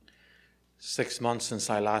6 months since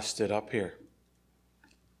I last stood up here.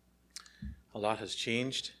 A lot has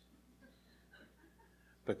changed,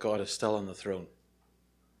 but God is still on the throne.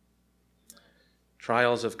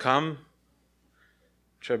 Trials have come.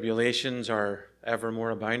 Tribulations are ever more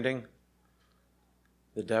abounding.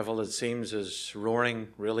 The devil, it seems, is roaring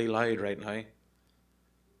really loud right now.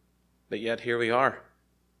 But yet here we are,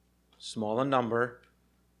 small in number,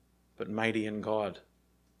 but mighty in God.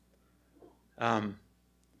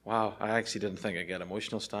 Wow, I actually didn't think I'd get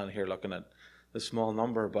emotional standing here looking at the small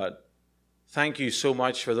number, but thank you so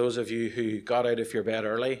much for those of you who got out of your bed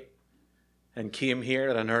early and came here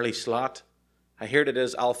at an early slot. I heard it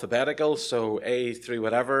is alphabetical, so A through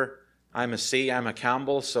whatever. I'm a C, I'm a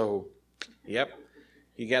Campbell, so yep,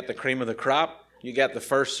 you get the cream of the crop. You get the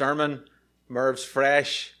first sermon. Merv's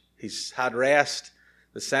fresh, he's had rest.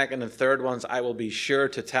 The second and third ones, I will be sure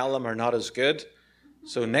to tell them, are not as good.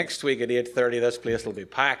 So next week at 8:30, this place will be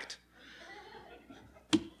packed.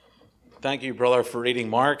 Thank you, brother, for reading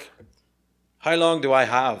Mark. How long do I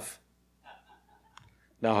have?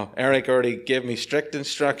 No, Eric already gave me strict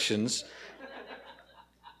instructions.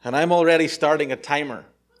 And I'm already starting a timer,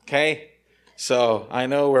 okay? So I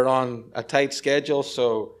know we're on a tight schedule,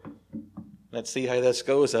 so let's see how this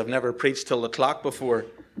goes. I've never preached till the clock before.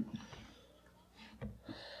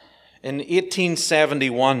 In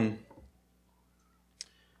 1871,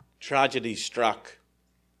 tragedy struck.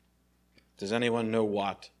 Does anyone know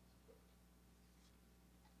what?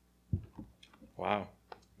 Wow,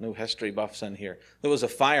 no history buffs in here. There was a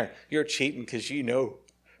fire. You're cheating because you know.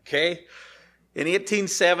 Okay? In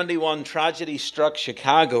 1871, tragedy struck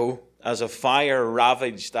Chicago as a fire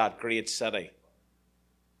ravaged that great city.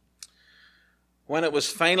 When it was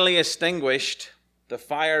finally extinguished, the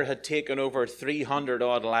fire had taken over 300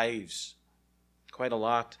 odd lives. Quite a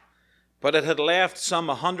lot. But it had left some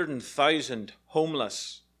 100,000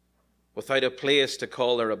 homeless without a place to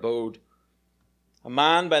call their abode. A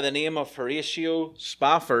man by the name of Horatio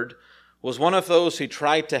Spafford was one of those who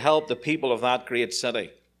tried to help the people of that great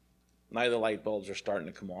city. Now the light bulbs are starting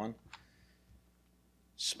to come on.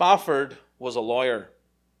 Spafford was a lawyer,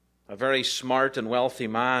 a very smart and wealthy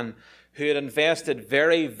man who had invested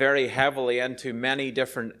very, very heavily into many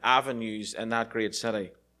different avenues in that great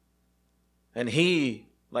city. And he,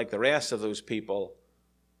 like the rest of those people,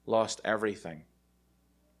 lost everything.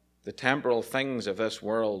 The temporal things of this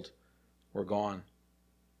world were gone.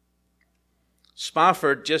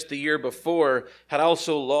 Spafford, just the year before, had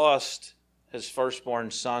also lost his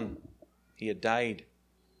firstborn son. He had died.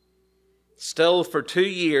 Still, for 2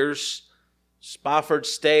 years, Spafford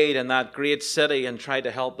stayed in that great city and tried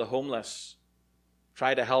to help the homeless,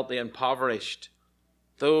 tried to help the impoverished,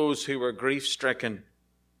 those who were grief-stricken,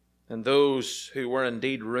 and those who were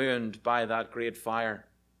indeed ruined by that great fire.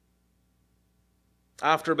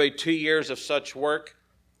 After about 2 years of such work,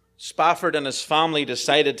 Spafford and his family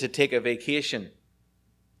decided to take a vacation,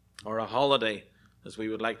 or a holiday, as we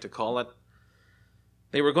would like to call it.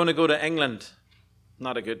 They were going to go to England.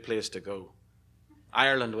 Not a good place to go.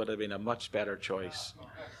 Ireland would have been a much better choice.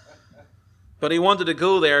 But he wanted to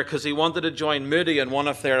go there because he wanted to join Moody in one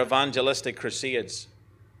of their evangelistic crusades.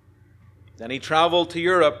 Then he traveled to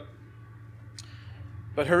Europe.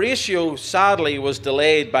 But Horatio, sadly, was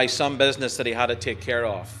delayed by some business that he had to take care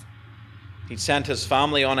of. He'd sent his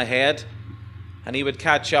family on ahead, and he would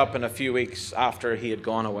catch up in a few weeks after he had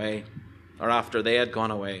gone away, or after they had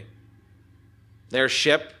gone away. Their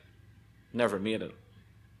ship never made it.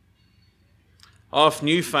 Off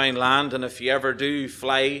Newfoundland, and if you ever do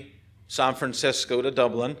fly San Francisco to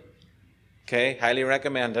Dublin, okay, highly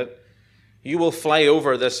recommend it, you will fly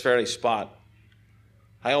over this very spot.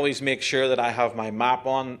 I always make sure that I have my map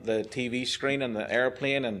on the TV screen in the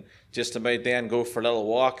airplane, and just about then go for a little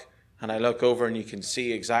walk, and I look over and you can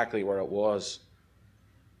see exactly where it was.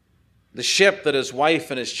 The ship that his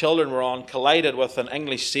wife and his children were on collided with an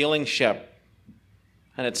English sailing ship,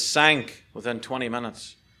 and it sank within 20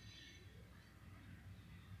 minutes.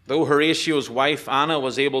 Though Horatio's wife, Anna,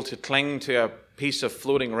 was able to cling to a piece of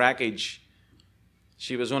floating wreckage,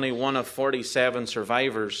 she was only one of 47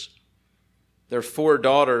 survivors. Their 4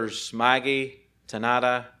 daughters, Maggie,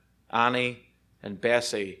 Tanada, Annie, and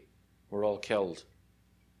Bessie, were all killed.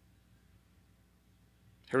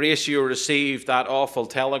 Horatio received that awful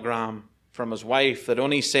telegram from his wife that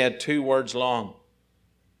only said 2 words long: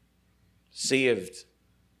 saved,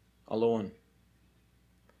 alone.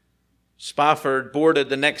 Spafford boarded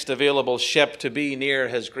the next available ship to be near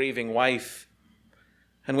his grieving wife.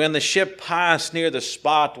 And when the ship passed near the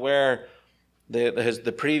spot where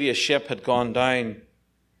the previous ship had gone down,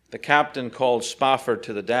 the captain called Spafford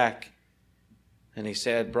to the deck, and he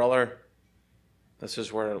said, "Brother, this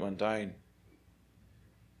is where it went down.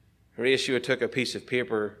 Horatio took a piece of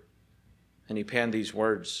paper and he penned these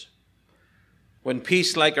words. When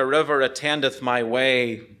peace like a river attendeth my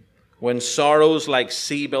way, when sorrows like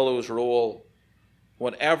sea billows roll,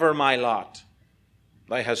 whatever my lot,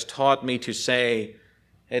 thou hast taught me to say,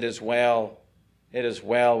 it is well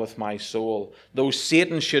with my soul. Though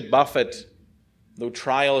Satan should buffet, though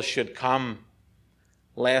trials should come,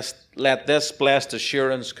 let this blessed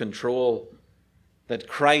assurance control, that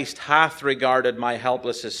Christ hath regarded my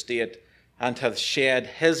helpless estate, and hath shed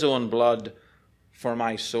his own blood for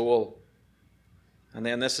my soul. And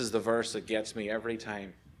then this is the verse that gets me every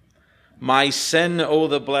time. My sin, oh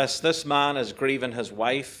the bliss. This man is grieving his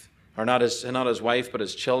wife, or not his wife, but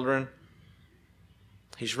his children.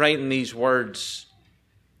 He's writing these words.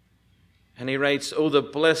 And he writes, oh the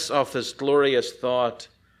bliss of this glorious thought.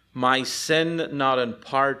 My sin, not in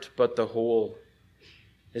part, but the whole,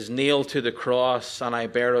 is nailed to the cross, and I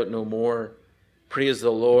bear it no more. Praise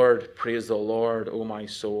the Lord, O my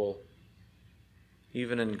soul.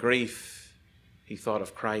 Even in grief, he thought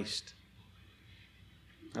of Christ.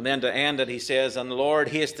 And then to end it, he says, and Lord,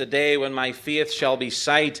 haste the day when my faith shall be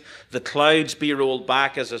sight, the clouds be rolled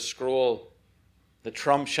back as a scroll, the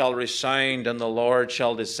trump shall resound, and the Lord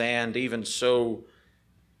shall descend. Even so,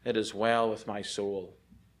 it is well with my soul.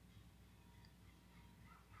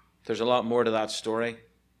 There's a lot more to that story,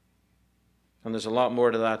 and there's a lot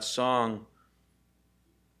more to that song,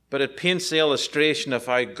 but it paints the illustration of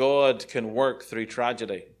how God can work through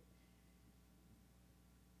tragedy.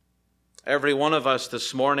 Every one of us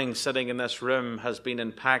this morning sitting in this room has been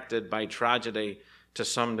impacted by tragedy to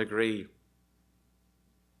some degree.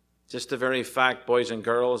 Just the very fact, boys and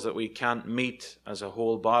girls, that we can't meet as a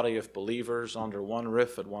whole body of believers under one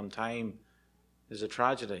roof at one time is a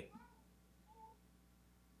tragedy.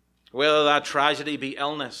 Whether that tragedy be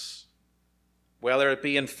illness, whether it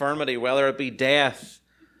be infirmity, whether it be death,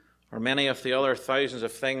 or many of the other thousands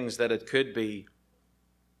of things that it could be,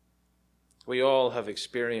 we all have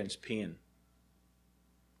experienced pain.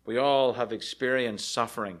 We all have experienced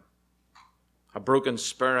suffering, a broken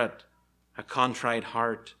spirit, a contrite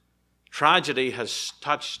heart. Tragedy has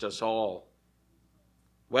touched us all.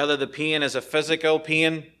 Whether the pain is a physical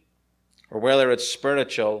pain or whether it's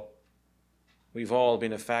spiritual, we've all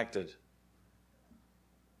been affected.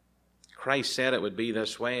 Christ said it would be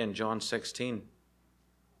this way in John 16.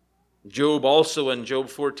 Job also in Job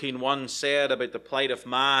 14:1 said about the plight of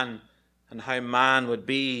man and how man would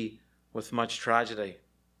be with much tragedy.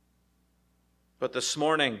 But this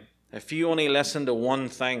morning, if you only listen to one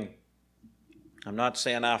thing, I'm not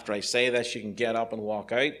saying after I say this you can get up and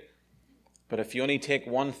walk out, but if you only take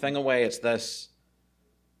one thing away, it's this.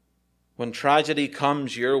 When tragedy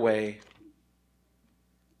comes your way,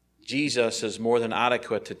 Jesus is more than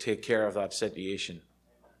adequate to take care of that situation.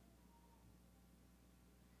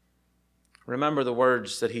 Remember the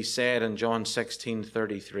words that he said in John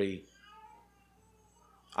 16:33.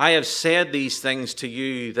 I have said these things to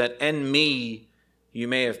you that in me you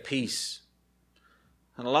may have peace.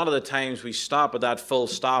 And a lot of the times we stop at that full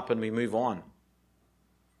stop and we move on.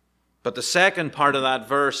 But the second part of that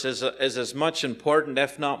verse is as much important,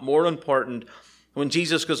 if not more important, when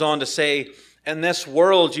Jesus goes on to say, in this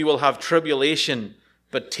world you will have tribulation,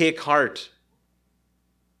 but take heart.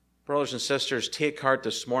 Brothers and sisters, take heart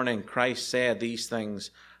this morning. Christ said these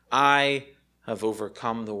things. I have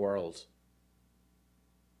overcome the world.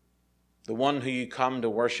 The one who you come to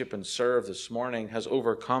worship and serve this morning has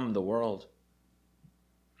overcome the world.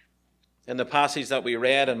 In the passage that we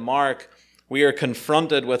read in Mark, we are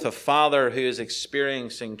confronted with a father who is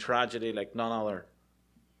experiencing tragedy like none other.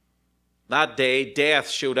 That day, death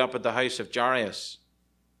showed up at the house of Jairus,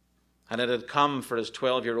 and it had come for his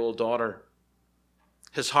 12-year-old daughter.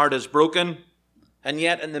 His heart is broken, and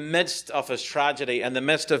yet in the midst of his tragedy, in the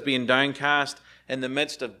midst of being downcast, in the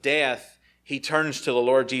midst of death, he turns to the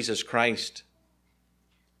Lord Jesus Christ.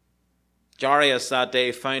 Jairus that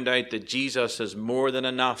day found out that Jesus is more than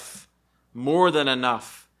enough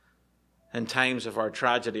in times of our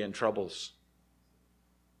tragedy and troubles.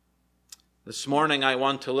 This morning I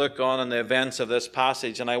want to look on the events of this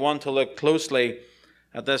passage, and I want to look closely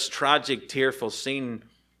at this tragic, tearful scene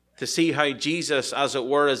to see how Jesus, as it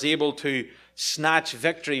were, is able to snatch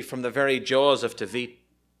victory from the very jaws of defeat.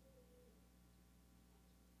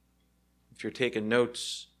 If you're taking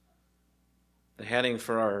notes, the heading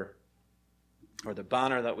for the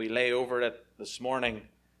banner that we lay over it this morning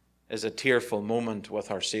is a tearful moment with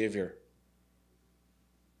our Savior.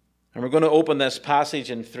 And we're going to open this passage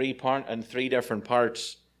in three different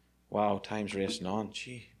parts. Wow, time's racing on.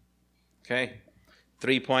 Gee. Okay,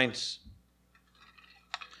 3 points.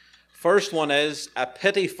 First one is a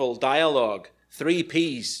pitiful dialogue. 3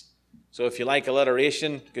 P's. So if you like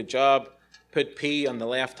alliteration, good job. Put P on the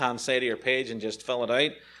left-hand side of your page and just fill it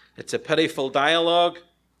out. It's a pitiful dialogue,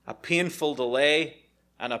 a painful delay,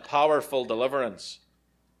 and a powerful deliverance.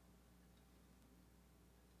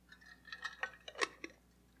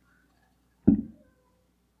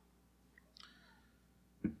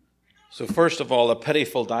 So first of all, a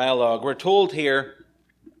pitiful dialogue. We're told here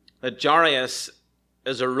that Jairus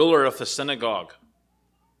is a ruler of the synagogue.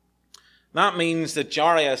 That means that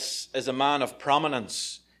Jairus is a man of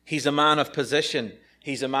prominence. He's a man of position.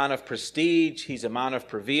 He's a man of prestige. He's a man of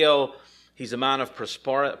prevail. He's a man of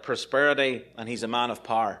prosperity. And he's a man of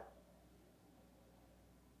power.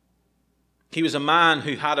 He was a man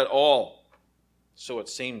who had it all, so it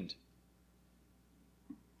seemed.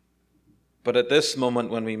 But at this moment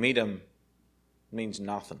when we meet him, it means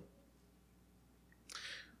nothing.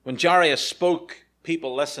 When Jairus spoke,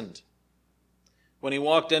 people listened. When he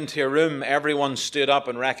walked into a room, everyone stood up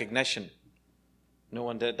in recognition. No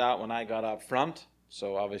one did that when I got up front,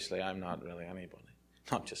 so obviously I'm not really anybody.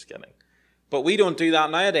 I'm just kidding. But we don't do that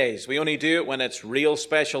nowadays. We only do it when it's real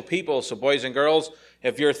special people. So boys and girls,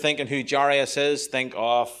 if you're thinking who Jairus is, think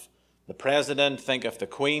of the president, think of the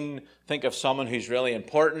queen, think of someone who's really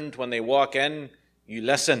important. When they walk in, you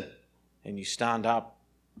listen and you stand up.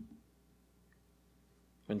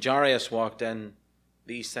 When Jairus walked in,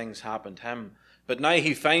 these things happened to him. But now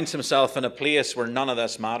he finds himself in a place where none of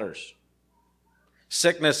this matters.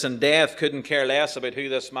 Sickness and death couldn't care less about who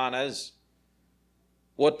this man is,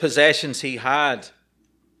 what possessions he had.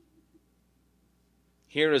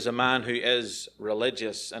 Here is a man who is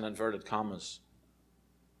religious, in inverted commas.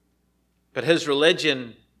 But his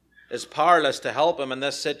religion is powerless to help him in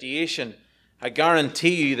this situation. I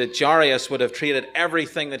guarantee you that Jairus would have traded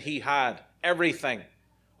everything that he had, everything,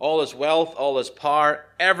 all his wealth, all his power,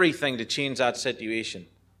 everything to change that situation.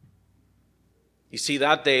 You see,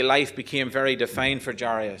 that day life became very defined for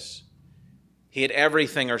Jairus. He had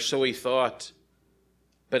everything, or so he thought.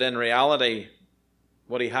 But in reality,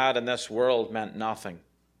 what he had in this world meant nothing.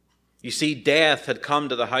 You see, death had come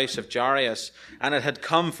to the house of Jairus, and it had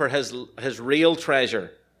come for his real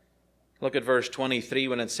treasure. Look at verse 23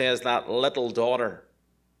 when it says that little daughter,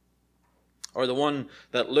 or the one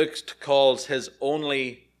that Luke calls his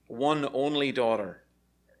only daughter.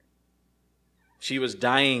 She was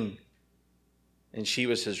dying, and she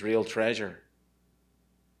was his real treasure.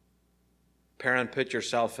 Parent, put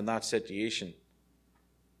yourself in that situation.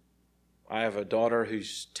 I have a daughter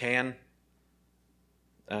who's 10,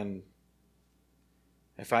 and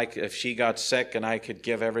if she got sick and I could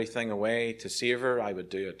give everything away to save her, I would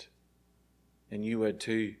do it. And you would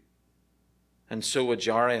too. And so would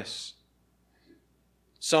Jairus.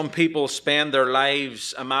 Some people spend their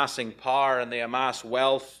lives amassing power and they amass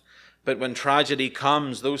wealth, but when tragedy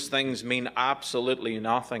comes, those things mean absolutely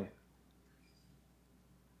nothing.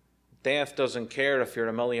 Death doesn't care if you're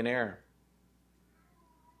a millionaire.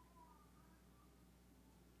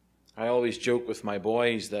 I always joke with my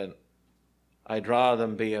boys that I'd rather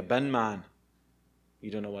them be a bin man. You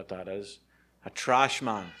don't know what that is. A trash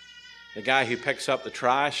man. The guy who picks up the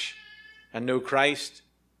trash and know Christ,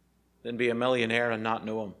 than be a millionaire and not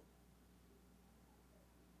know him.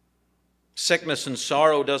 Sickness and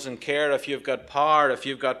sorrow doesn't care if you've got power, if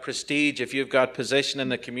you've got prestige, if you've got position in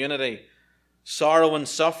the community. Sorrow and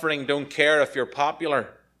suffering don't care if you're popular.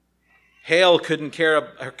 Hell couldn't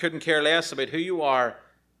care less about who you are.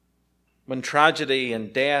 When tragedy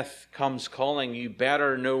and death comes calling, you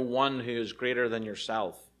better know one who is greater than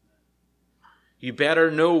yourself. You better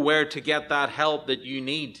know where to get that help that you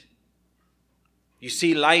need. You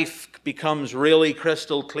see, life becomes really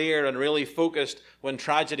crystal clear and really focused when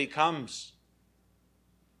tragedy comes.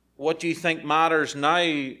 What do you think matters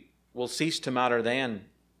now will cease to matter then.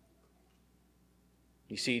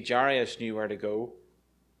 You see, Jairus knew where to go,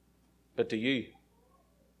 but do you?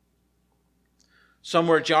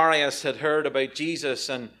 Somewhere Jairus had heard about Jesus,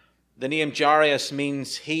 and the name Jairus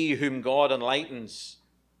means he whom God enlightens.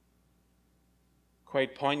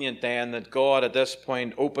 Quite poignant then that God at this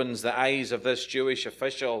point opens the eyes of this Jewish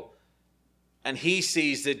official, and he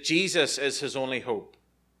sees that Jesus is his only hope.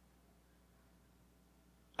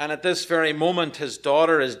 And at this very moment his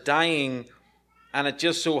daughter is dying, and it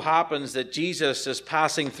just so happens that Jesus is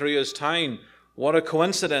passing through his town. What a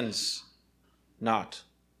coincidence. Not.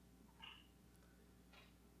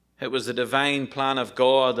 It was the divine plan of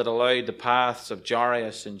God that allowed the paths of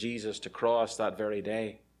Jairus and Jesus to cross that very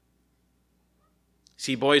day.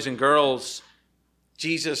 See, boys and girls,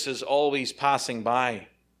 Jesus is always passing by.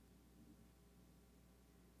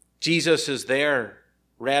 Jesus is there,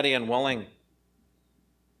 ready and willing.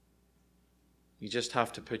 You just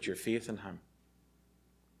have to put your faith in him.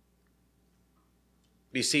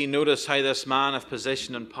 You see, notice how this man of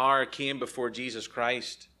position and power came before Jesus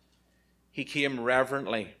Christ. He came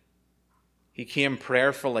reverently. He came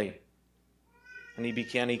prayerfully. And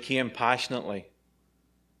he came passionately.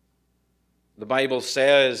 The Bible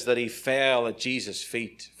says that he fell at Jesus'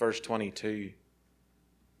 feet, verse 22.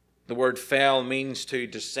 The word fell means to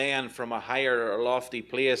descend from a higher or lofty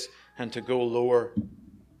place and to go lower.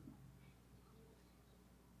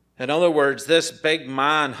 In other words, this big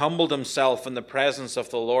man humbled himself in the presence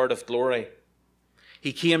of the Lord of glory.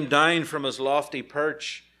 He came down from his lofty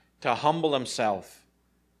perch to humble himself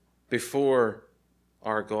before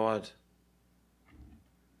our God.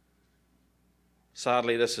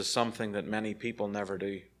 Sadly, this is something that many people never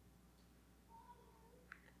do.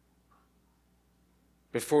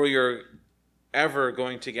 Before you're ever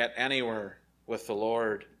going to get anywhere with the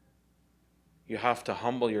Lord, you have to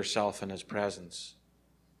humble yourself in His presence.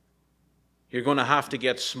 You're going to have to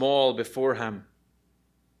get small before Him.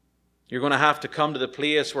 You're going to have to come to the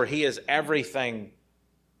place where He is everything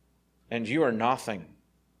and you are nothing.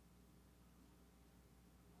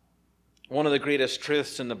 One of the greatest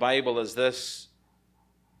truths in the Bible is this,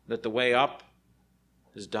 that the way up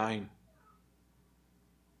is down.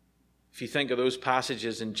 If you think of those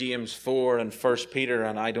passages in James 4 and 1 Peter,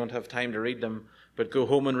 and I don't have time to read them, but go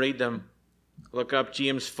home and read them. Look up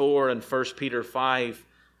James 4 and 1 Peter 5.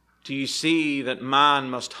 Do you see that man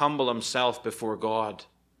must humble himself before God?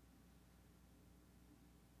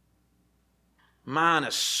 Man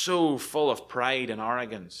is so full of pride and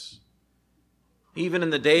arrogance. Even in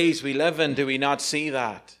the days we live in, do we not see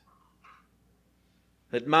that?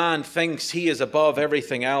 That man thinks he is above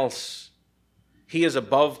everything else. He is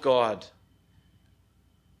above God.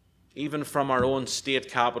 Even from our own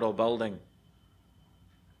state capitol building.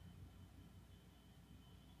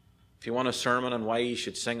 If you want a sermon on why you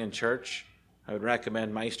should sing in church, I would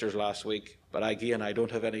recommend Meister's last week. But again, I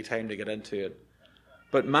don't have any time to get into it.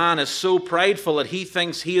 But man is so prideful that he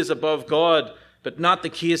thinks he is above God. But not the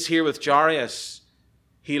case here with Jairus.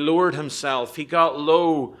 He lowered himself. He got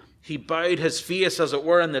low. He bowed his face, as it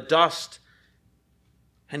were, in the dust.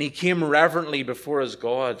 And he came reverently before his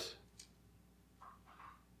God.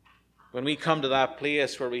 When we come to that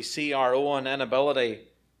place where we see our own inability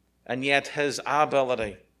and yet His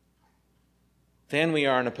ability, then we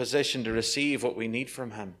are in a position to receive what we need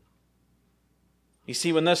from Him. You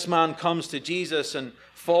see, when this man comes to Jesus and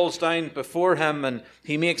falls down before Him and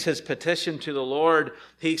he makes his petition to the Lord,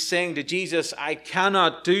 he's saying to Jesus, I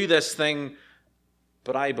cannot do this thing,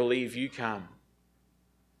 but I believe you can.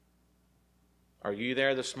 Are you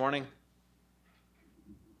there this morning?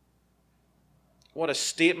 What a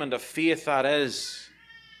statement of faith that is.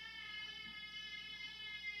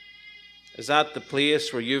 Is that the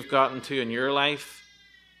place where you've gotten to in your life?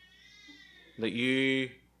 That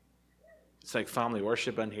it's like family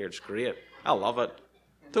worship in here. It's great. I love it.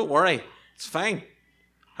 Don't worry. It's fine.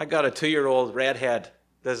 I got a 2-year-old redhead.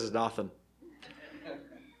 This is nothing.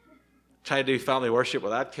 Try to do family worship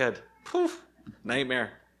with that kid. Poof,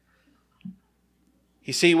 nightmare.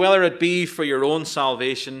 You see, whether it be for your own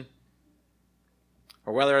salvation,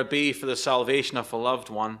 or whether it be for the salvation of a loved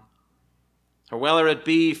one, or whether it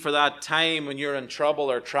be for that time when you're in trouble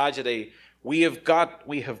or tragedy, we have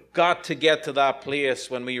got to get to that place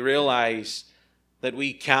when we realize that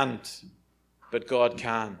we can't, but God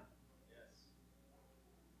can.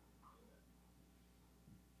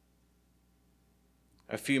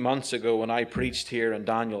 A few months ago when I preached here in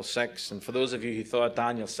Daniel 6, and for those of you who thought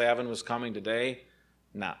Daniel 7 was coming today,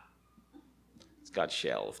 nah, it's got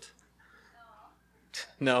shelved.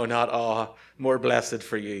 No, not more blessed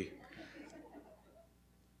for you.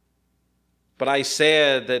 But I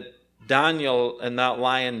said that Daniel in that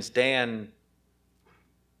lion's den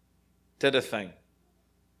did a thing.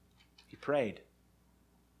 He prayed.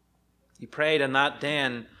 He prayed in that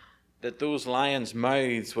den that those lions'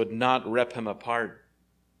 mouths would not rip him apart.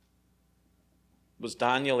 Was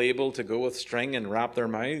Daniel able to go with string and wrap their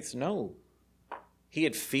mouths? No. He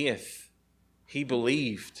had faith. He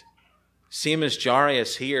believed. Same as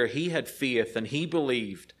Jairus here, he had faith and he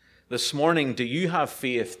believed. This morning, do you have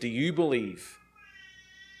faith? Do you believe?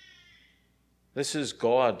 This is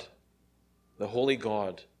God, the holy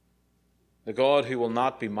God, the God who will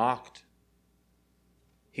not be mocked.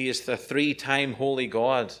 He is the 3-time holy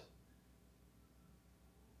God.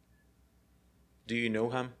 Do you know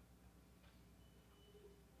Him?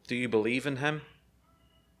 Do you believe in Him?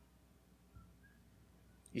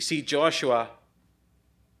 You see, Joshua,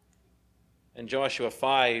 in Joshua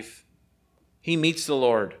 5, he meets the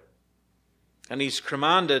Lord. And he's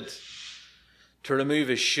commanded to remove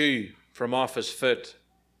his shoe from off his foot.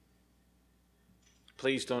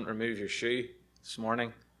 Please don't remove your shoe. this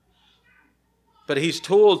morning. But he's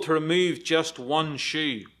told to remove just one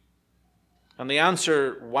shoe. And the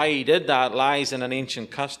answer why he did that lies in an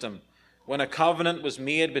ancient custom. When a covenant was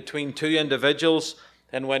made between two individuals,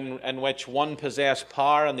 in which one possessed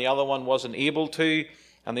power and the other one wasn't able to,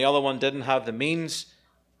 and the other one didn't have the means,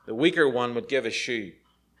 the weaker one would give a shoe.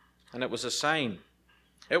 And it was a sign.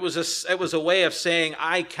 It was a way of saying,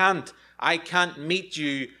 I can't meet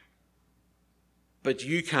you, but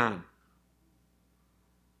you can.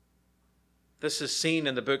 This is seen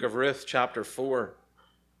in the book of Ruth, chapter 4.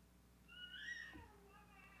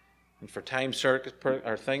 And for time's sake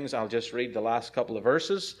or things, I'll just read the last couple of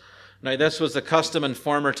verses. Now this was the custom in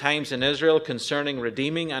former times in Israel concerning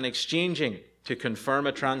redeeming and exchanging to confirm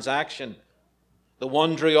a transaction. The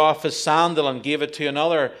one drew off his sandal and gave it to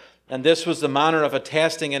another, and this was the manner of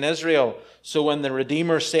attesting in Israel. So when the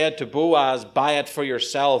Redeemer said to Boaz, buy it for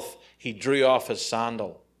yourself, he drew off his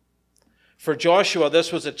sandal. For Joshua,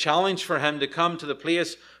 this was a challenge for him to come to the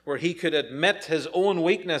place where he could admit his own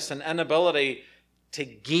weakness and inability to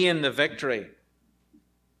gain the victory.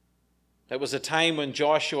 It was a time when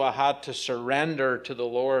Joshua had to surrender to the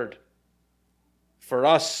Lord. For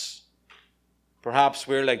us, perhaps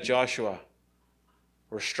we're like Joshua.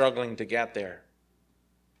 We're struggling to get there.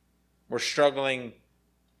 We're struggling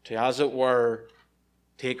to, as it were,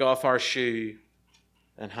 take off our shoe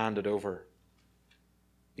and hand it over.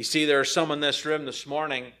 You see, there are some in this room this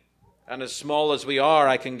morning, and as small as we are,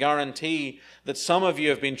 I can guarantee that some of you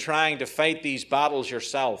have been trying to fight these battles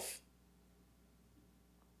yourself.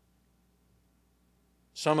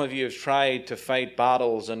 Some of you have tried to fight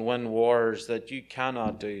battles and win wars that you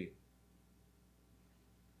cannot do.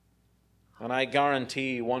 And I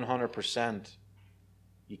guarantee 100%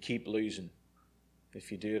 you keep losing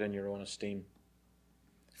if you do it in your own esteem.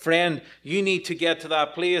 Friend, you need to get to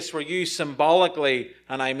that place where you symbolically,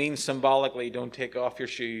 and I mean symbolically, don't take off your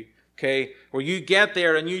shoe, okay? Where you get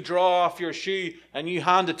there and you draw off your shoe and you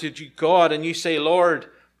hand it to God and you say, Lord,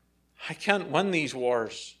 I can't win these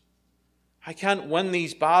wars. I can't win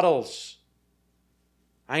these battles.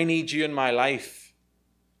 I need you in my life.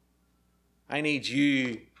 I need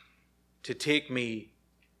you to take me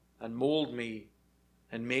and mold me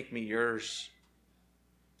and make me yours.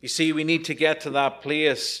 You see, we need to get to that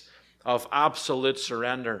place of absolute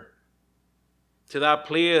surrender. To that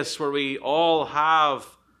place where we all have,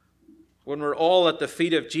 when we're all at the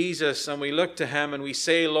feet of Jesus and we look to him and we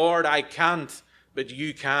say, Lord, I can't, but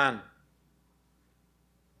you can.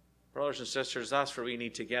 Brothers and sisters, that's where we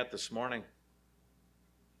need to get this morning.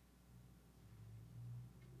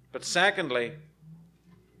 But secondly,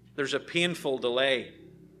 there's a painful delay.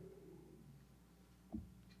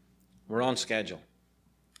 We're on schedule.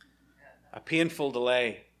 A painful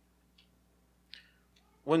delay.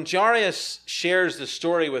 When Jairus shares the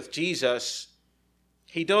story with Jesus,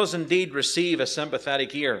 he does indeed receive a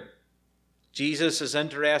sympathetic ear. Jesus is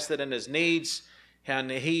interested in his needs, and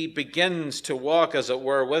he begins to walk, as it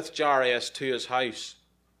were, with Jairus to his house.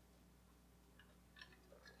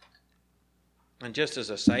 And just as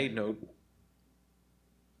a side note,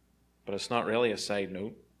 but it's not really a side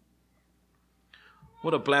note,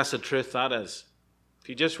 what a blessed truth that is. If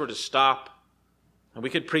you just were to stop, and we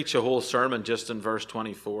could preach a whole sermon just in verse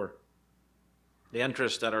 24, the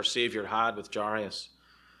interest that our Savior had with Jairus.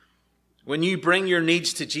 When you bring your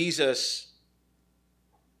needs to Jesus,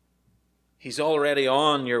 he's already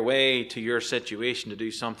on your way to your situation to do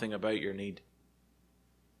something about your need.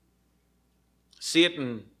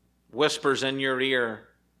 Satan whispers in your ear,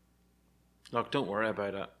 look, don't worry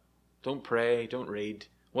about it. Don't pray, don't read.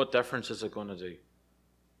 What difference is it going to do?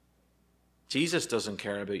 Jesus doesn't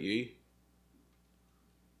care about you.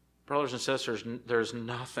 Brothers and sisters, there's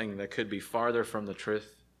nothing that could be farther from the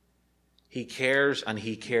truth. He cares, and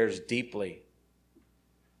he cares deeply.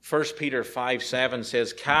 1 Peter 5:7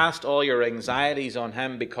 says, cast all your anxieties on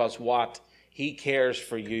him because what? He cares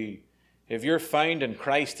for you. If you're found in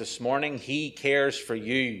Christ this morning, he cares for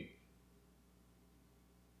you.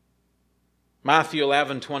 Matthew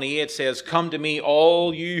 11:28 says, come to me,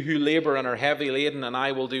 all you who labor and are heavy laden, and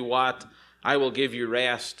I will do what? I will give you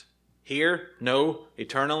rest. Here? No.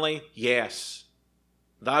 Eternally? Yes.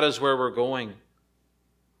 That is where we're going.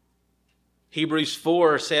 Hebrews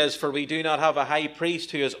 4 says, for we do not have a high priest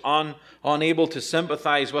who is unable to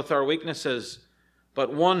sympathize with our weaknesses,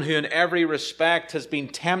 but one who in every respect has been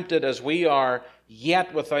tempted as we are,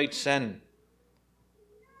 yet without sin.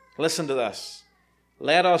 Listen to this.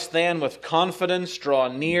 Let us then with confidence draw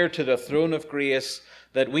near to the throne of grace,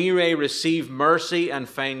 that we may receive mercy and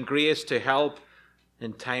find grace to help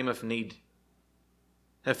in time of need.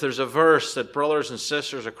 If there's a verse that brothers and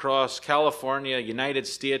sisters across California, United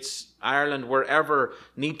States, Ireland, wherever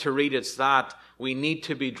need to read, it's that we need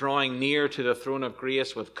to be drawing near to the throne of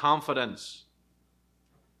grace with confidence.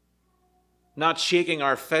 Not shaking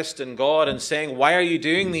our fist in God and saying, why are you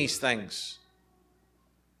doing these things?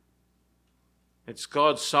 It's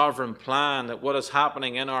God's sovereign plan that what is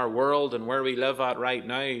happening in our world and where we live at right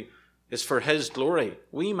now is for His glory.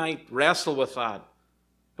 We might wrestle with that,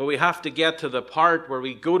 but we have to get to the part where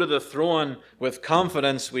we go to the throne with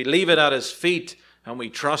confidence, we leave it at His feet, and we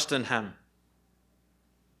trust in Him.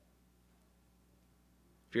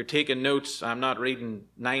 If you're taking notes, I'm not reading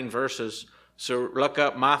 9 verses, so look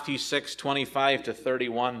up Matthew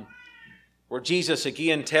 6:25-31, where Jesus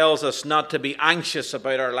again tells us not to be anxious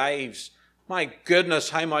about our lives. My goodness,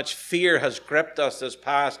 how much fear has gripped us this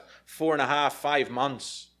past 4.5, 5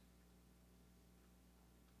 months.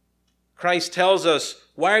 Christ tells us,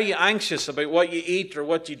 why are you anxious about what you eat or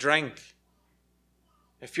what you drink?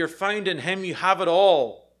 If you're found in Him, you have it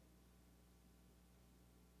all.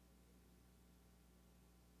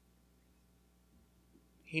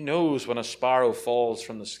 He knows when a sparrow falls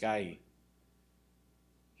from the sky.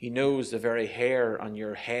 He knows the very hair on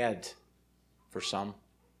your head, for some.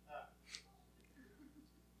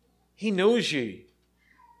 He knows you.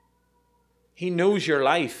 He knows your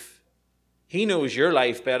life. He knows your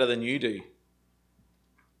life better than you do.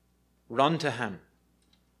 Run to Him.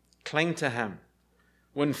 Cling to Him.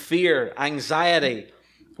 When fear, anxiety,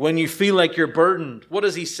 when you feel like you're burdened, what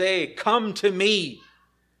does He say? Come to me.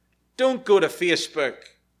 Don't go to Facebook.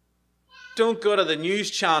 Don't go to the news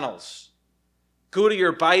channels. Go to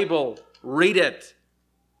your Bible. Read it.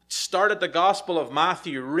 Start at the Gospel of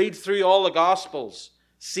Matthew. Read through all the Gospels.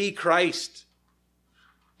 See Christ.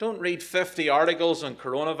 Don't read 50 articles on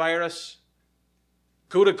coronavirus.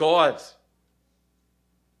 Go to God.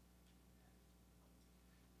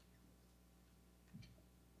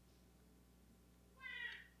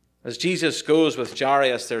 As Jesus goes with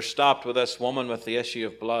Jairus, they're stopped with this woman with the issue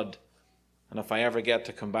of blood. And if I ever get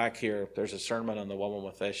to come back here, there's a sermon on the woman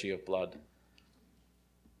with the issue of blood.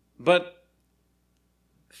 But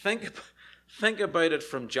think about it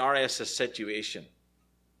from Jairus' situation.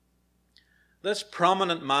 This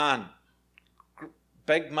prominent man,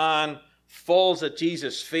 big man, falls at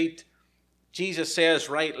Jesus' feet. Jesus says,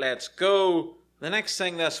 right, let's go. The next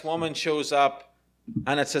thing, this woman shows up,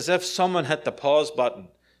 and it's as if someone hit the pause button.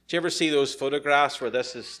 Do you ever see those photographs where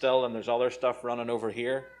this is still and there's other stuff running over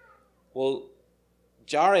here? Well,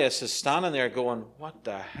 Jairus is standing there going, what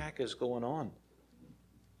the heck is going on?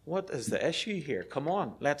 What is the issue here? Come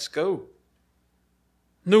on, let's go.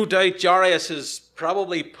 No doubt Jairus is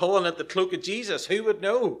probably pulling at the cloak of Jesus. Who would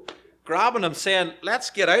know? Grabbing him, saying, let's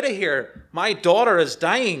get out of here. My daughter is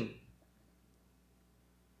dying.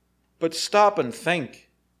 But stop and think.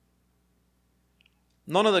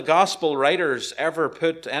 None of the gospel writers ever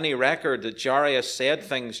put any record that Jairus said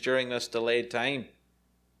things during this delayed time.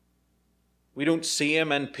 We don't see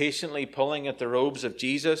him impatiently pulling at the robes of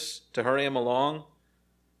Jesus to hurry him along.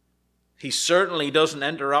 He certainly doesn't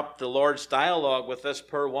interrupt the Lord's dialogue with this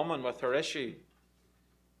poor woman with her issue.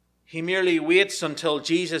 He merely waits until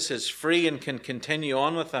Jesus is free and can continue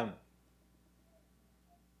on with him.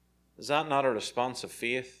 Is that not a response of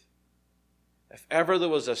faith? If ever there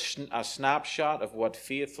was a snapshot of what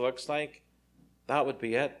faith looks like, that would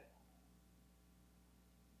be it.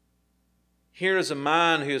 Here is a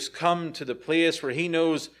man who has come to the place where he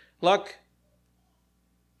knows, look,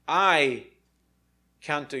 I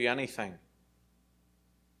can't do anything.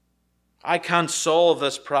 I can't solve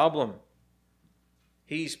this problem.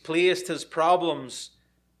 He's placed his problems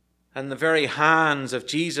in the very hands of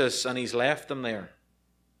Jesus and he's left them there.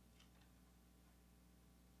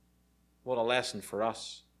 What a lesson for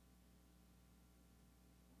us.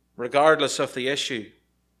 Regardless of the issue,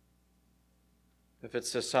 if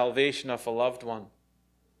it's the salvation of a loved one,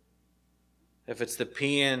 if it's the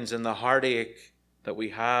pains and the heartache that we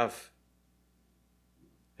have,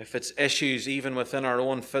 if it's issues even within our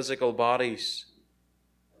own physical bodies,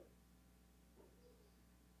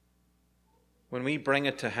 when we bring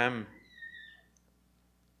it to Him,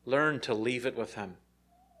 learn to leave it with Him.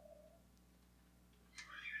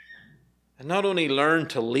 And not only learn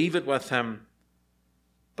to leave it with Him,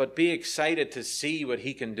 but be excited to see what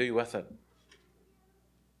He can do with it.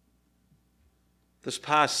 This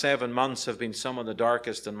past 7 months have been some of the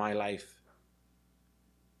darkest in my life.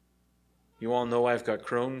 You all know I've got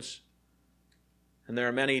Crohn's. And there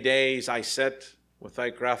are many days I sit,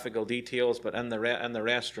 without graphical details, but in the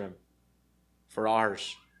restroom for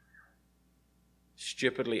hours.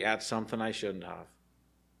 Stupidly ate something I shouldn't have.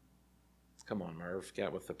 Come on, Merv,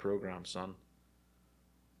 get with the program, son.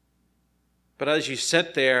 But as you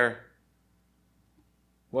sit there,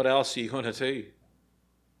 what else are you going to do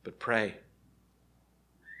but pray?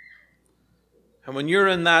 And when you're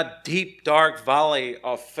in that deep, dark valley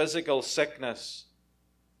of physical sickness,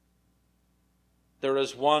 there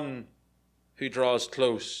is one who draws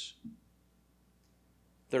close.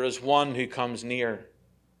 There is one who comes near.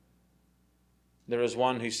 There is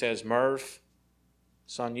one who says, Merv,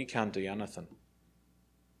 son, you can't do anything.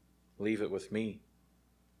 Leave it with me.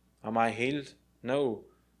 Am I healed? No,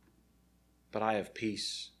 but I have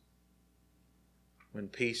peace. When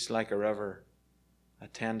peace like a river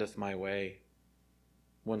attendeth my way.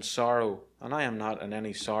 When sorrow, and I am not in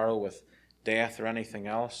any sorrow with death or anything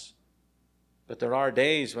else, but there are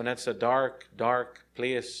days when it's a dark, dark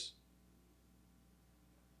place.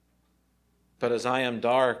 But as I am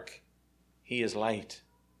dark, he is light.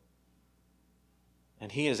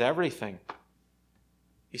 And he is everything.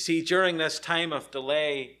 You see, during this time of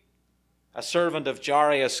delay, a servant of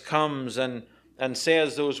Jairus comes and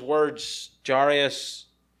says those words, Jairus,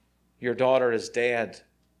 your daughter is dead.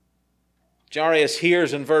 Jairus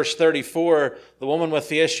hears in verse 34 the woman with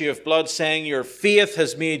the issue of blood saying, your faith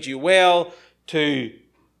has made you well, to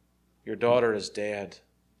your daughter is dead.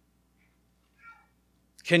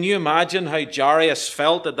 Can you imagine how Jairus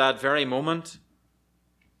felt at that very moment?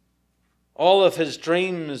 All of his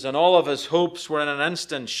dreams and all of his hopes were in an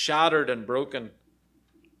instant shattered and broken.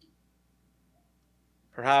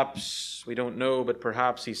 Perhaps, we don't know, but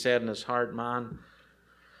perhaps he said in his heart, man,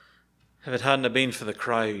 if it hadn't have been for the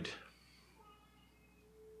crowd,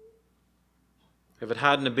 if it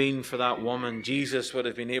hadn't have been for that woman, Jesus would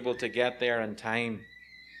have been able to get there in time.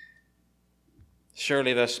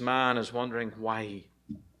 Surely this man is wondering, why?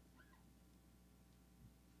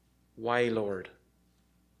 Why, Lord?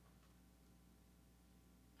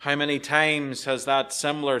 How many times has that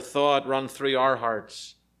similar thought run through our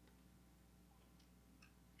hearts?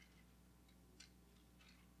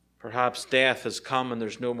 Perhaps death has come and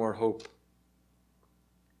there's no more hope.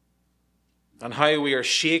 And how we are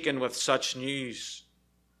shaken with such news.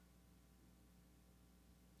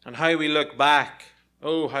 And how we look back.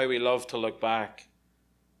 Oh, how we love to look back.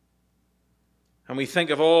 And we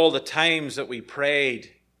think of all the times that we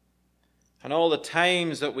prayed. And all the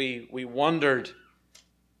times that we wondered.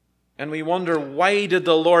 And we wonder, why did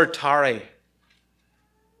the Lord tarry?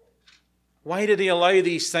 Why did he allow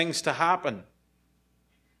these things to happen?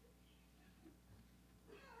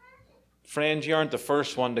 Friends, you aren't the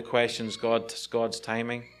first one to question God's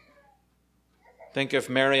timing. Think of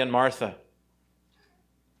Mary and Martha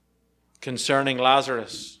concerning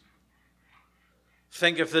Lazarus.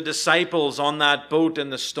 Think of the disciples on that boat in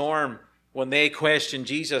the storm when they questioned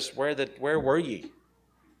Jesus, where were ye?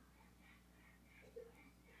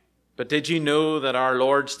 But did you know that our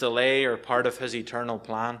Lord's delay are part of his eternal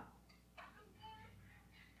plan?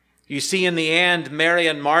 You see, in the end, Mary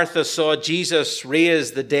and Martha saw Jesus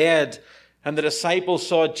raise the dead, and the disciples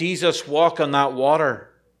saw Jesus walk on that water.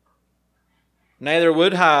 Neither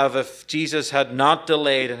would have if Jesus had not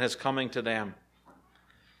delayed in his coming to them.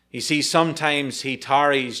 You see, sometimes he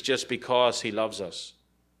tarries just because he loves us.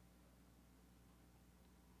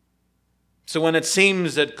 So when it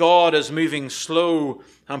seems that God is moving slow,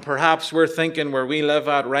 and perhaps we're thinking where we live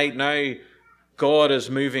at right now, God is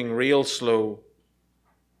moving real slow.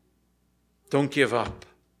 Don't give up.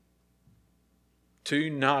 Do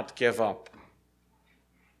not give up.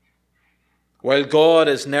 While God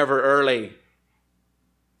is never early,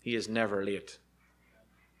 he is never late.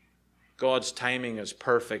 God's timing is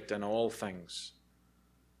perfect in all things.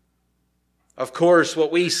 Of course,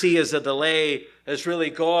 what we see as a delay is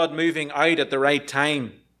really God moving out at the right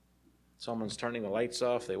time. Someone's turning the lights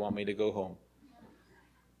off. They want me to go home.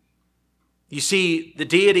 You see, the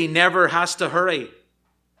deity never has to hurry.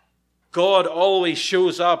 God always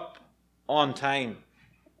shows up on time.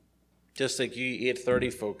 Just like you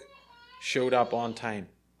 8:30 folk showed up on time.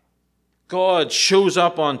 God shows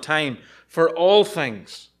up on time for all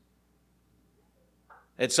things.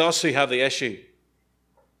 It's us who have the issue.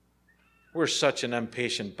 We're such an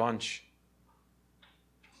impatient bunch.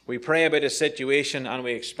 We pray about a situation and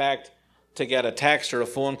we expect to get a text or a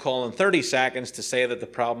phone call in 30 seconds to say that the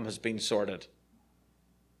problem has been sorted.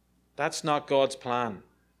 That's not God's plan.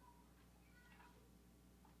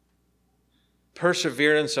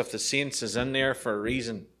 Perseverance of the saints is in there for a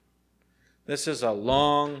reason. This is a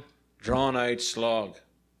long, drawn-out slog.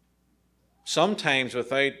 Sometimes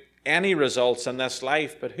without any results in this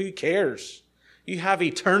life, but who cares? You have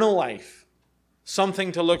eternal life,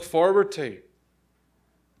 something to look forward to.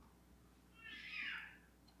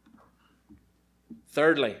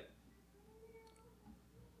 Thirdly,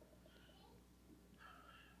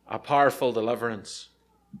 a powerful deliverance.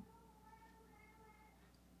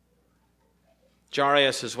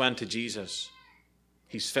 Jairus has went to Jesus.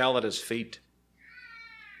 He's fell at his feet.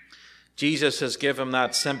 Jesus has given him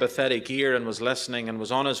that sympathetic ear and was listening and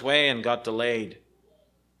was on his way and got delayed.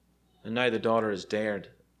 And now the daughter is dead.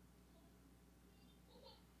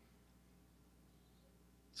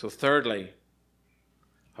 So thirdly,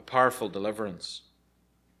 a powerful deliverance.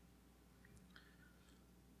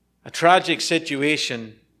 A tragic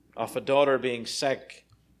situation of a daughter being sick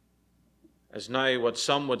is now what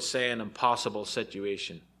some would say an impossible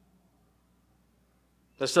situation.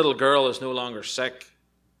 This little girl is no longer sick.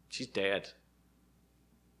 She's dead.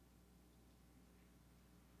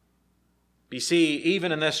 You see,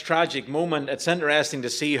 even in this tragic moment, it's interesting to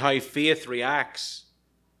see how faith reacts.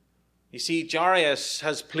 You see, Jairus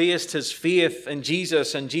has placed his faith in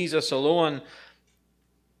Jesus and Jesus alone.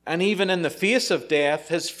 And even in the face of death,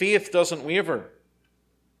 his faith doesn't waver.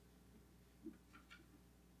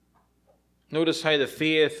 Notice how the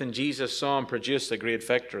faith in Jesus saw him produce a great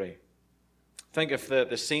victory. Think of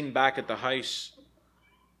the scene back at the house.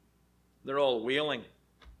 They're all wailing.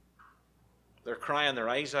 They're crying their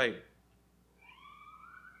eyes out.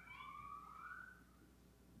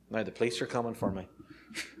 Now the police are coming for me.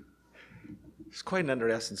 It's quite an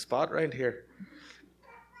interesting spot right here.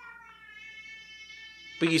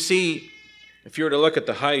 But you see, if you were to look at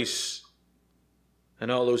the house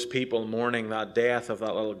and all those people mourning that death of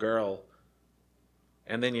that little girl,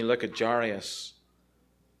 and then you look at Jairus,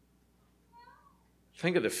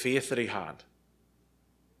 think of the faith that he had.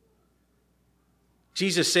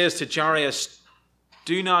 Jesus says to Jairus,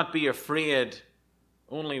 do not be afraid,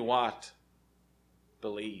 only what?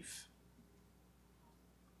 Believe.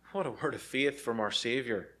 What a word of faith from our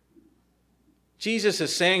Savior. Jesus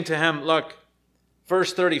is saying to him, look,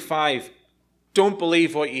 verse 35, don't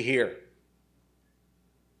believe what you hear.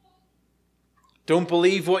 Don't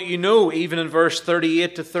believe what you know, even in verse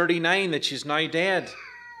 38 to 39, that she's now dead.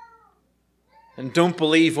 And don't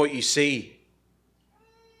believe what you see.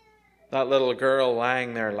 That little girl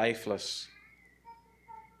lying there lifeless.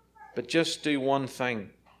 But just do one thing.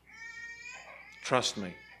 Trust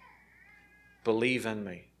me. Believe in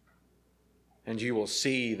me. And you will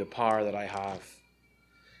see the power that I have.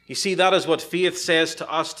 You see, that is what faith says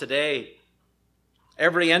to us today.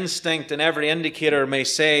 Every instinct and every indicator may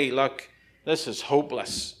say, look, this is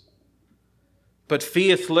hopeless. But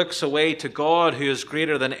faith looks away to God, who is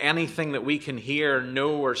greater than anything that we can hear,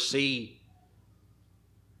 know, or see.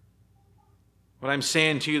 What I'm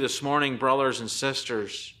saying to you this morning, brothers and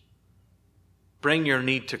sisters, bring your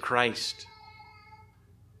need to Christ.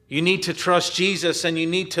 You need to trust Jesus, and you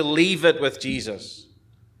need to leave it with Jesus.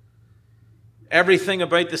 Everything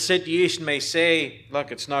about the situation may say,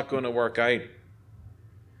 look, it's not going to work out.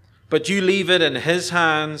 But you leave it in His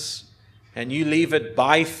hands, and you leave it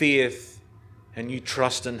by faith, and you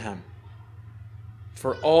trust in Him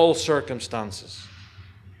for all circumstances.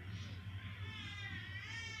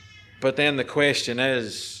 But then the question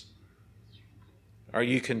is, are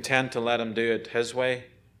you content to let Him do it His way?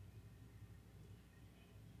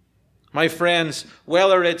 My friends,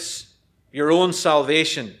 whether it's your own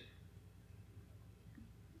salvation,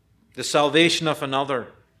 the salvation of another,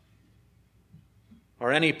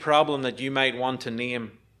 or any problem that you might want to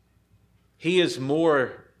name, He is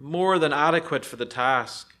more than adequate for the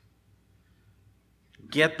task.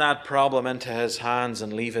 Get that problem into His hands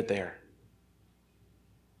and leave it there.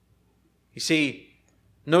 You see,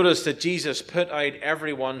 notice that Jesus put out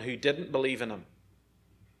everyone who didn't believe in Him.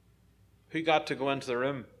 Who got to go into the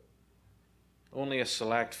room? Only a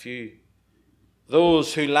select few.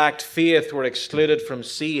 Those who lacked faith were excluded from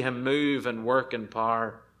seeing Him move and work in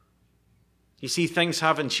power. You see, things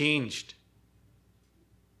haven't changed.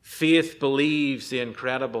 Faith believes the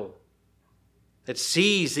incredible. It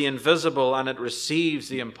sees the invisible and it receives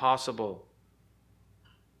the impossible.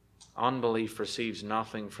 Unbelief receives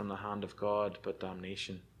nothing from the hand of God but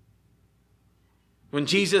damnation. When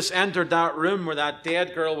Jesus entered that room where that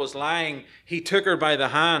dead girl was lying, He took her by the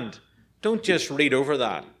hand. Don't just read over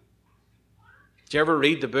that. Did you ever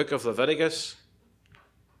read the book of Leviticus?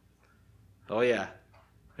 Oh yeah.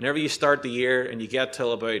 Whenever you start the year and you get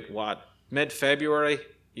till about, mid-February,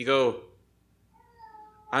 you go,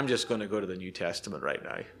 I'm just going to go to the New Testament right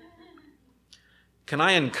now. Can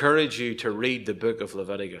I encourage you to read the book of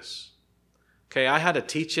Leviticus? Okay, I had to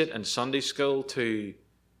teach it in Sunday school to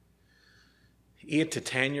 8 to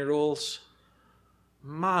 10-year-olds.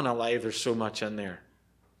 Man alive, there's so much in there.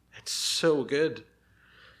 It's so good.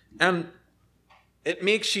 And it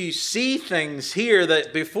makes you see things here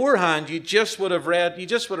that beforehand you just would have read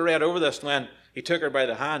over this and went, He took her by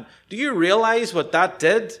the hand. Do you realize what that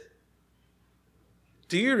did?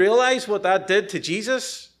 Do you realize what that did to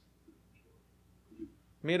Jesus?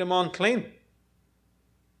 Made him unclean.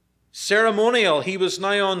 Ceremonial, he was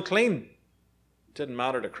now unclean. Didn't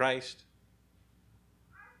matter to Christ.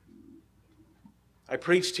 I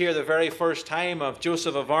preached here the very first time of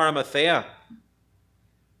Joseph of Arimathea,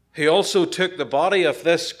 who also took the body of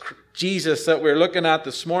this Jesus that we're looking at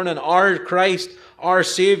this morning, our Christ, our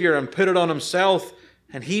Savior, and put it on himself,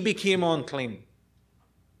 and he became unclean.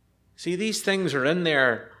 See, these things are in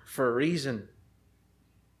there for a reason.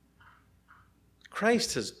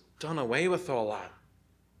 Christ has done away with all that.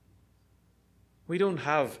 We don't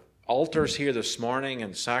have altars here this morning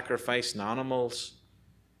and sacrificing animals.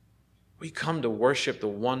 We come to worship the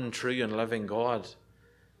one true and living God,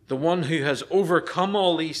 the one who has overcome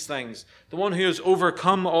all these things, the one who has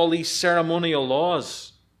overcome all these ceremonial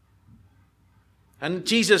laws. And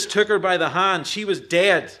Jesus took her by the hand. She was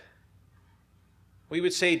dead. We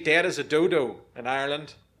would say dead as a dodo in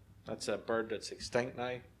Ireland. That's a bird that's extinct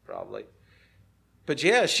now, probably. But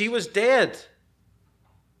yeah, she was dead.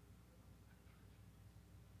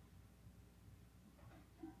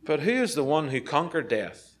 But who is the one who conquered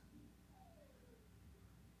death?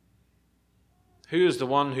 Who is the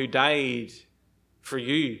one who died for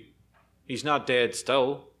you? He's not dead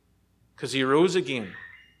still, because he rose again.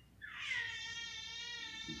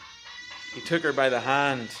 He took her by the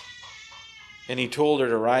hand and he told her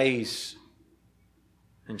to rise.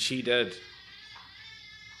 And she did.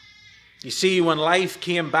 You see, when life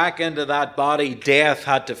came back into that body, death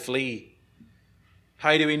had to flee.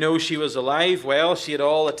 How do we know she was alive? Well, she had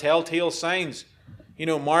all the telltale signs. You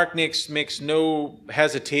know, Mark makes no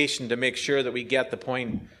hesitation to make sure that we get the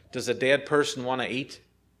point. Does a dead person want to eat?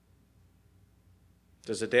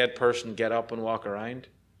 Does a dead person get up and walk around?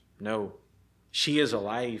 No. She is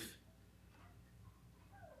alive.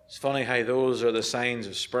 It's funny how those are the signs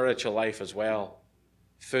of spiritual life as well.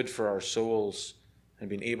 Food for our souls and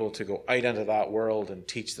being able to go out into that world and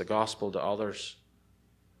teach the gospel to others.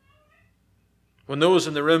 When those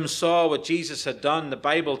in the room saw what Jesus had done, the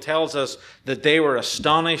Bible tells us that they were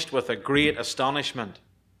astonished with a great astonishment.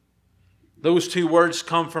 Those two words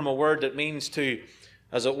come from a word that means to,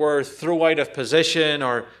 as it were, throw out of position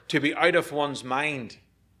or to be out of one's mind.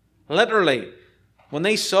 Literally, when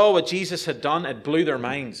they saw what Jesus had done, it blew their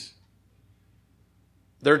minds.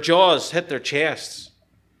 Their jaws hit their chests,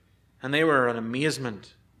 and they were in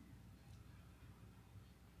amazement.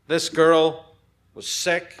 This girl was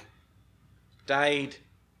sick, died.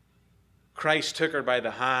 Christ took her by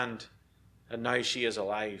the hand, and now she is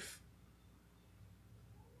alive.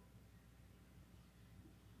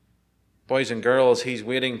 Boys and girls, he's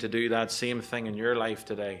waiting to do that same thing in your life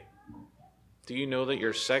today. Do you know that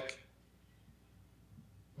you're sick?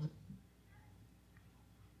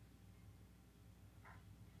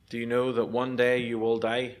 Do you know that one day you will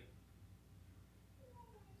die?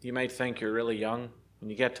 You might think you're really young. When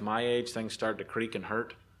you get to my age, things start to creak and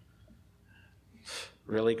hurt.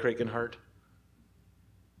 Really creak and hurt.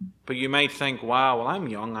 But you might think, wow, well, I'm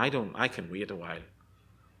young. I can wait a while.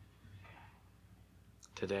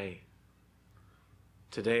 Today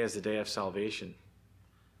is the day of salvation.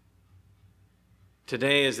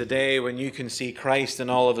 Today is the day when you can see Christ in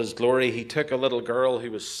all of his glory. He took a little girl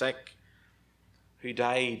who was sick, who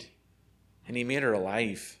died, and he made her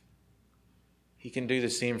alive. He can do the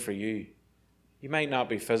same for you. You might not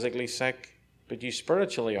be physically sick, but you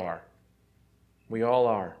spiritually are. We all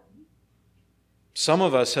are. Some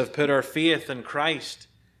of us have put our faith in Christ,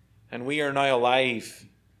 and we are now alive.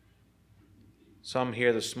 Some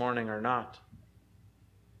here this morning are not.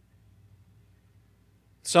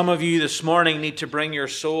 Some of you this morning need to bring your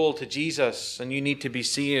soul to Jesus, and you need to be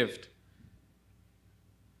saved.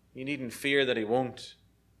 You needn't fear that he won't,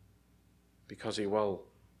 because he will.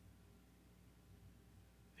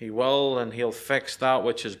 He will, and he'll fix that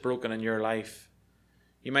which is broken in your life.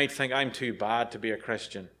 You might think, I'm too bad to be a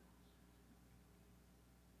Christian.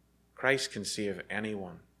 Christ can save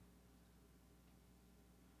anyone.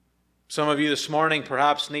 Some of you this morning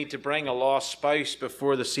perhaps need to bring a lost spouse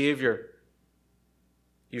before the Savior.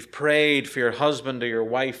 You've prayed for your husband or your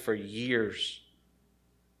wife for years.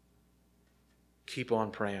 Keep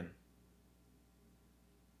on praying.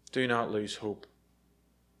 Do not lose hope.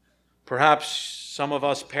 Perhaps some of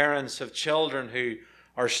us parents have children who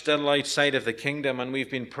are still outside of the kingdom, and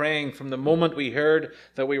we've been praying from the moment we heard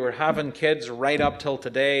that we were having kids right up till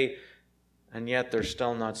today, and yet they're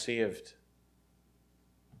still not saved.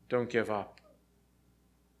 Don't give up.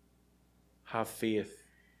 Have faith.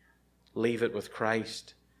 Leave it with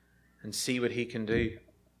Christ and see what he can do.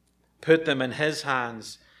 Put them in his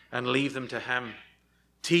hands and leave them to Him.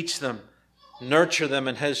 Teach them, nurture them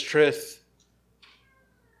in His truth,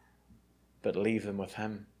 but leave them with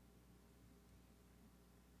Him.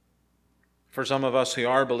 For some of us who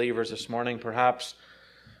are believers this morning, perhaps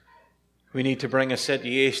we need to bring a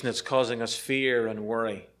situation that's causing us fear and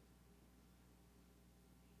worry.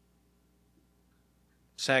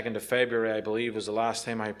 2nd of February, I believe, was the last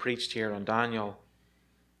time I preached here on Daniel.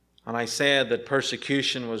 And I said that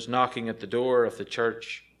persecution was knocking at the door of the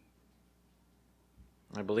church.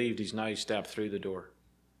 I believed he's now stepped through the door.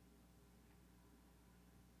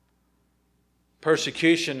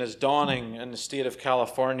 Persecution is dawning in the state of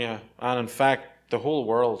California, and in fact, the whole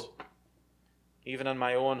world. Even in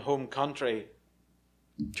my own home country,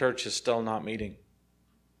 church is still not meeting.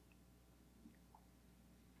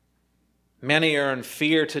 Many are in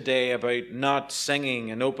fear today about not singing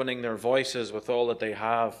and opening their voices with all that they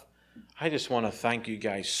have. I just want to thank you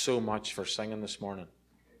guys so much for singing this morning.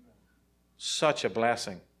 Such a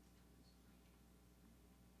blessing.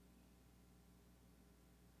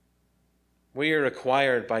 We are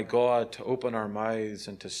required by God to open our mouths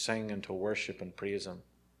and to sing and to worship and praise Him.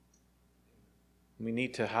 We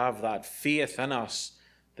need to have that faith in us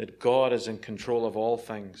that God is in control of all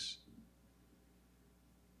things.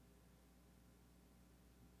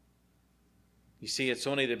 You see, it's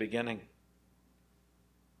only the beginning.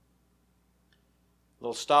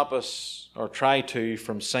 They'll stop us, or try to,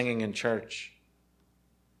 from singing in church.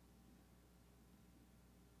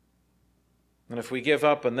 And if we give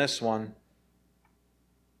up on this one,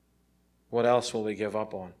 what else will we give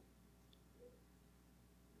up on?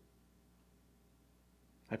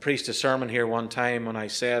 I preached a sermon here one time when I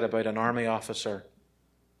said about an army officer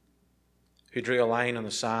who drew a line in the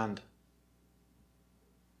sand.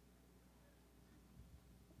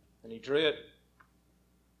 And he drew it.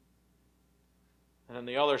 And on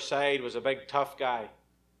the other side was a big tough guy.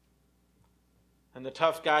 And the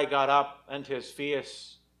tough guy got up into his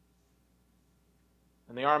face.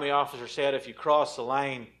 And the army officer said, "If you cross the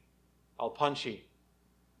line, I'll punch you."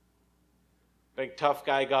 Big tough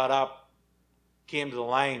guy got up, came to the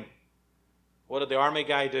line. What did the army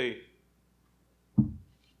guy do?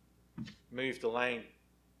 Moved the line,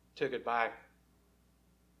 took it back.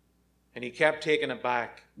 And he kept taking it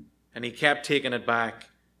back. And he kept taking it back.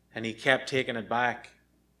 And he kept taking it back.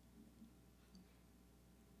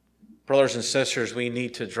 Brothers and sisters, we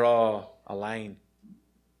need to draw a line.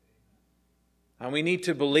 And we need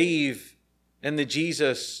to believe in the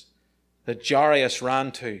Jesus that Jairus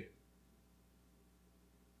ran to.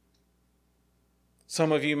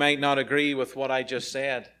 Some of you might not agree with what I just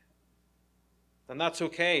said. And that's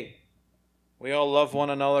okay. We all love one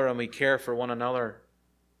another and we care for one another.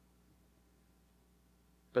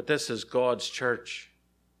 But this is God's church.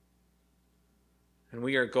 And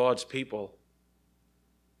we are God's people.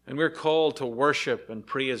 And we're called to worship and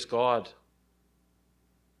praise God.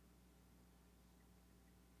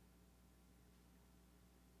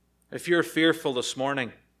 If you're fearful this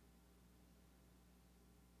morning,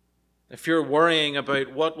 if you're worrying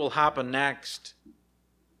about what will happen next,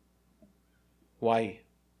 why?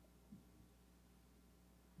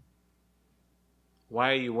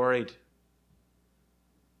 Why are you worried?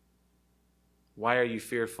 Why are you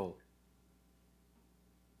fearful?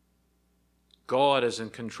 God is in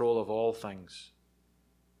control of all things.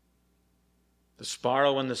 The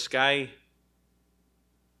sparrow in the sky,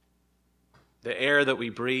 the air that we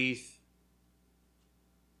breathe,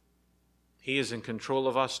 He is in control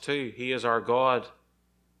of us too. He is our God.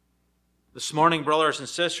 This morning, brothers and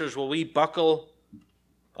sisters, will we buckle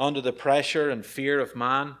under the pressure and fear of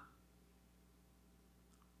man?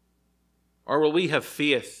 Or will we have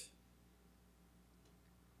faith?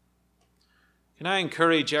 Can I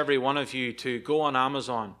encourage every one of you to go on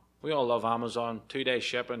Amazon? We all love Amazon. 2-day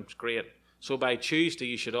shipping, it's great. So by Tuesday,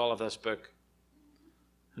 you should all have this book.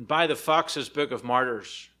 And buy the Fox's Book of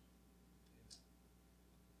Martyrs.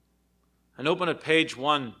 And open at page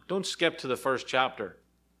 1. Don't skip to the first chapter.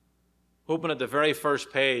 Open at the very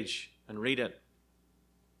first page and read it.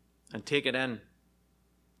 And take it in.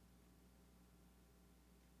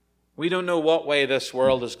 We don't know what way this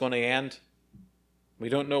world is going to end. We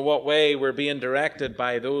don't know what way we're being directed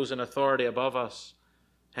by those in authority above us.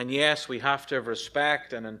 And yes, we have to have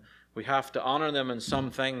respect and we have to honor them in some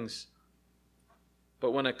things. But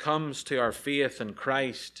when it comes to our faith in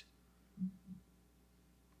Christ,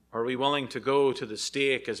 are we willing to go to the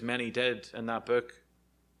stake as many did in that book?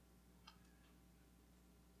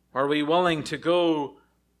 Are we willing to go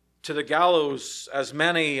to the gallows as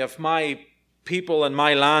many of my people in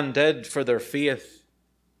my land did for their faith?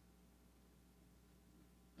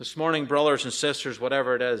 This morning, brothers and sisters,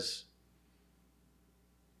 whatever it is,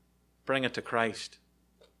 bring it to Christ.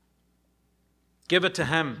 Give it to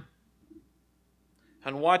Him.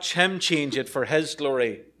 And watch Him change it for His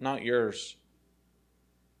glory, not yours.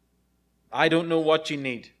 I don't know what you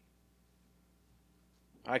need.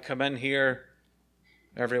 I come in here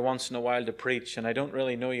every once in a while to preach, and I don't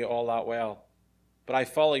really know you all that well. But I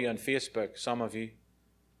follow you on Facebook, some of you.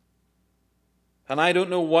 And I don't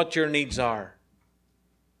know what your needs are.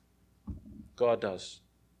 God does.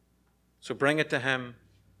 So bring it to Him,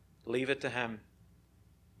 leave it to Him,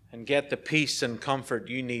 and get the peace and comfort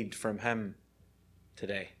you need from Him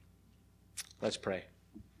today. Let's pray.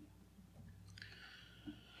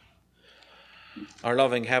 Our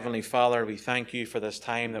loving Heavenly Father, we thank you for this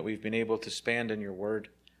time that we've been able to spend in your word.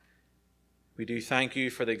 We do thank you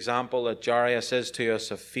for the example that Jairus is to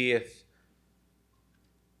us of faith,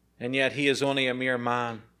 and yet he is only a mere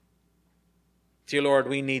man. Dear Lord,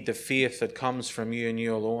 we need the faith that comes from you and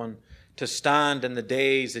you alone to stand in the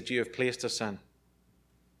days that you have placed us in.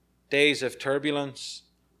 Days of turbulence,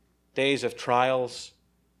 days of trials,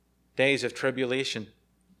 days of tribulation.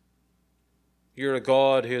 You're a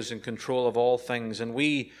God who is in control of all things, and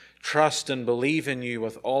we trust and believe in you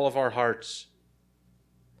with all of our hearts.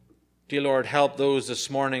 Dear Lord, help those this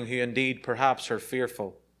morning who indeed perhaps are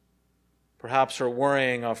fearful, perhaps are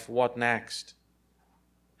worrying of what next.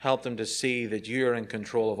 Help them to see that you are in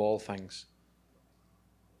control of all things.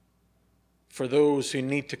 For those who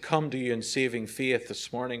need to come to you in saving faith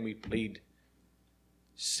this morning, we plead,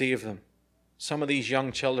 save them. Some of these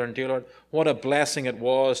young children, dear Lord, what a blessing it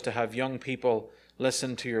was to have young people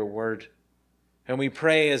listen to your word. And we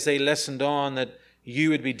pray as they listened on that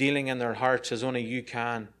you would be dealing in their hearts as only you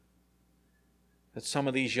can. That some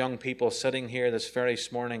of these young people sitting here this very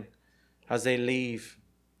morning, as they leave,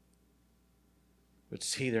 would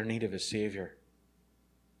see their need of a Savior,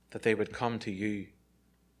 that they would come to you,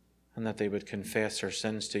 and that they would confess their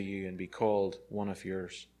sins to you and be called one of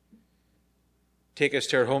yours. Take us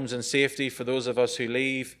to our homes in safety. For those of us who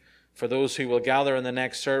leave, for those who will gather in the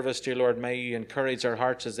next service, dear Lord, may you encourage our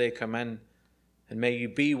hearts as they come in, and may you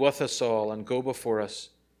be with us all and go before us.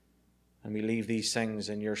 And we leave these things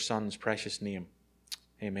in your Son's precious name.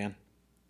 Amen.